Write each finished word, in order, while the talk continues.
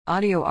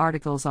audio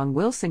articles on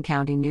Wilson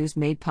County News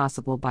made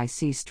possible by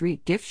C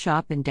Street Gift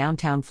Shop in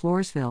downtown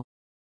Floresville.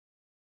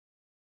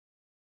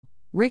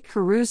 Rick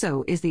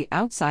Caruso is the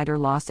outsider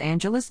Los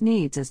Angeles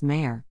needs as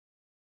mayor.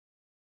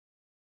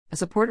 A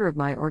supporter of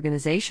my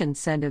organization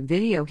sent a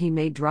video he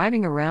made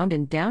driving around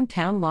in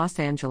downtown Los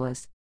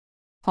Angeles.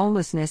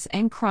 Homelessness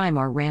and crime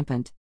are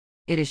rampant.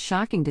 It is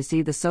shocking to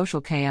see the social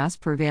chaos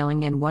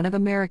prevailing in one of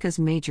America's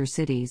major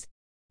cities.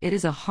 It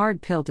is a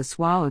hard pill to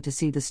swallow to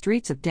see the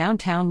streets of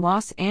downtown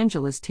Los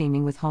Angeles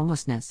teeming with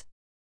homelessness.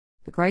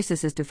 The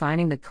crisis is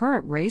defining the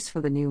current race for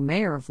the new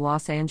mayor of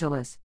Los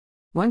Angeles.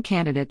 One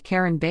candidate,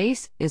 Karen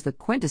Bass, is the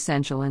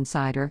quintessential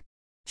insider.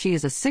 She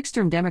is a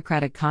six-term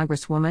Democratic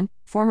congresswoman,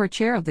 former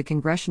chair of the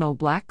Congressional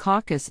Black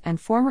Caucus, and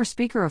former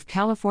Speaker of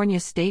California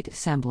State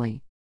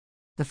Assembly.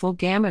 The full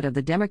gamut of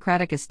the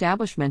Democratic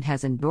establishment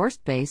has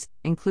endorsed Bass,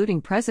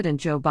 including President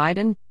Joe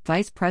Biden,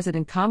 Vice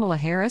President Kamala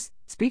Harris,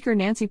 Speaker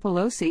Nancy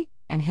Pelosi,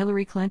 and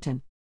Hillary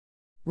Clinton.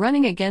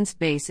 Running against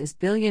Bass is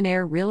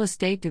billionaire real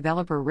estate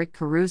developer Rick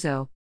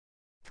Caruso.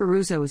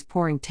 Caruso is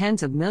pouring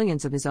tens of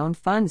millions of his own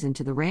funds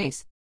into the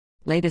race.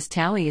 Latest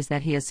tally is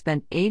that he has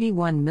spent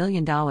 $81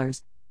 million,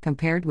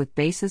 compared with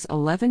Bass's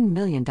 $11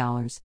 million.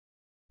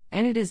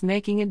 And it is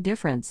making a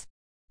difference.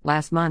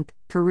 Last month,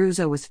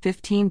 Caruso was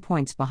 15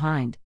 points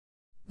behind.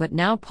 But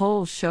now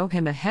polls show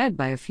him ahead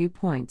by a few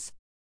points.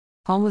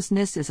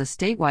 Homelessness is a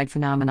statewide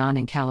phenomenon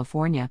in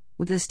California,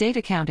 with the state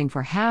accounting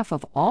for half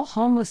of all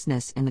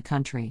homelessness in the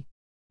country.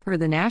 Per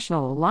the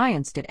National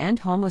Alliance to End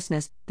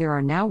Homelessness, there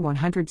are now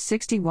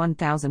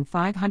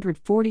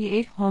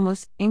 161,548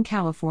 homeless in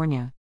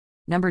California.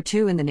 Number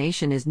 2 in the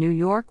nation is New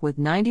York with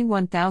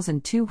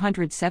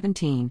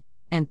 91,217,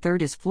 and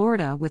third is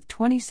Florida with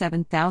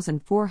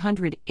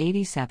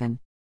 27,487.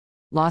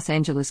 Los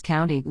Angeles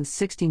County, with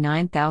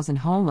 69,000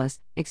 homeless,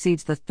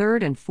 exceeds the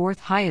third and fourth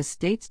highest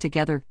states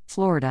together,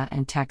 Florida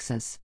and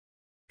Texas.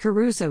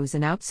 Caruso is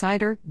an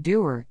outsider,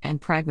 doer,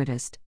 and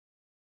pragmatist.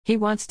 He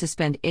wants to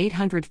spend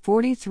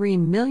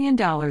 $843 million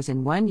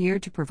in 1 year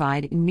to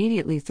provide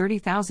immediately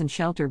 30,000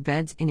 shelter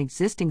beds in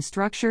existing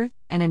structure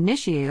and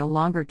initiate a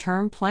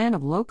longer-term plan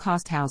of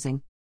low-cost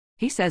housing.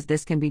 He says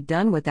this can be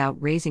done without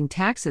raising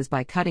taxes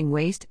by cutting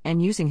waste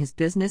and using his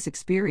business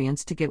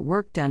experience to get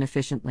work done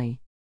efficiently.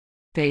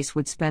 Bass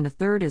would spend a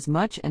third as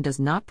much and does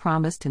not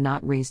promise to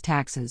not raise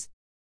taxes.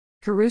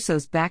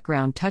 Caruso's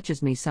background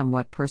touches me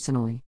somewhat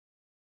personally.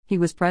 He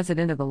was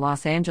president of the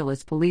Los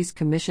Angeles Police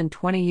Commission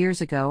 20 years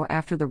ago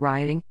after the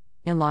rioting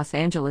in Los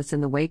Angeles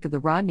in the wake of the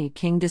Rodney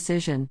King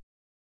decision.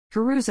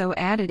 Caruso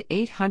added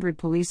 800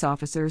 police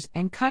officers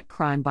and cut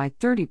crime by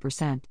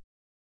 30%.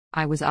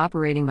 I was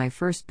operating my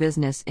first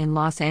business in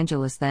Los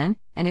Angeles then,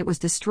 and it was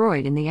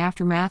destroyed in the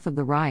aftermath of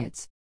the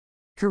riots.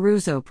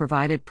 Caruso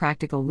provided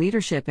practical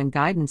leadership and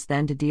guidance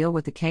then to deal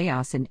with the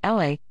chaos in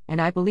LA,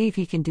 and I believe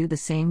he can do the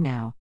same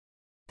now.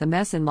 The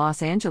mess in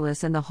Los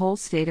Angeles and the whole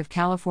state of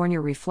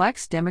California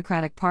reflects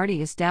Democratic Party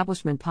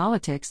establishment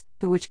politics,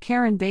 to which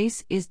Karen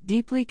Bass is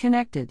deeply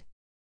connected.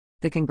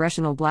 The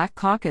Congressional Black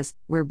Caucus,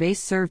 where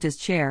Bass served as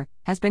chair,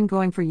 has been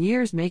going for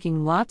years,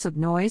 making lots of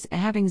noise and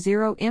having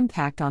zero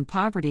impact on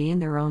poverty in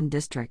their own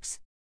districts.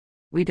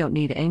 We don't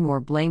need any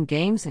more blame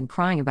games and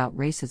crying about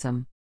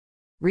racism.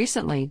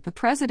 Recently, the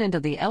president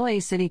of the LA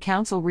City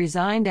Council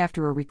resigned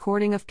after a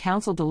recording of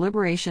council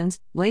deliberations,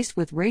 laced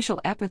with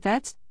racial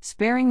epithets,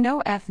 sparing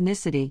no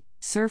ethnicity,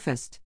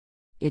 surfaced.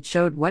 It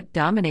showed what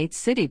dominates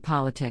city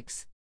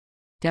politics.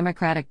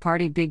 Democratic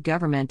Party big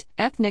government,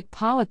 ethnic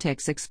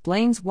politics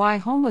explains why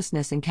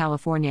homelessness in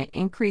California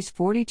increased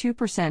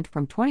 42%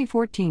 from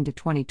 2014 to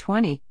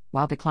 2020,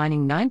 while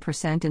declining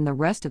 9% in the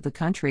rest of the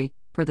country,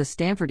 per the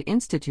Stanford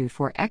Institute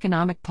for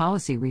Economic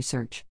Policy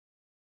Research.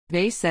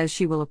 Bass says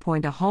she will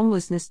appoint a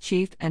homelessness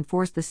chief and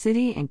force the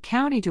city and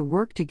county to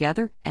work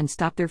together and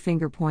stop their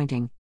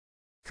finger-pointing.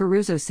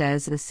 Caruso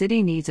says the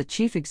city needs a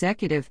chief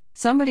executive,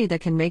 somebody that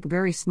can make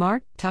very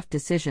smart, tough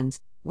decisions.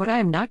 What I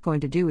am not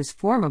going to do is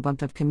form a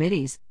bunch of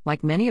committees,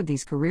 like many of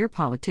these career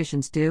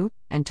politicians do,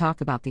 and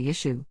talk about the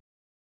issue.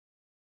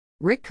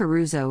 Rick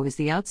Caruso is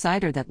the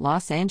outsider that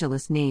Los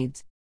Angeles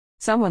needs.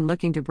 Someone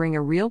looking to bring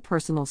a real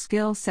personal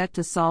skill set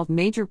to solve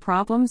major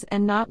problems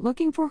and not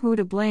looking for who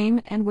to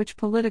blame and which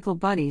political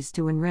buddies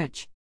to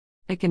enrich.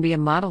 It can be a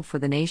model for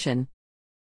the nation.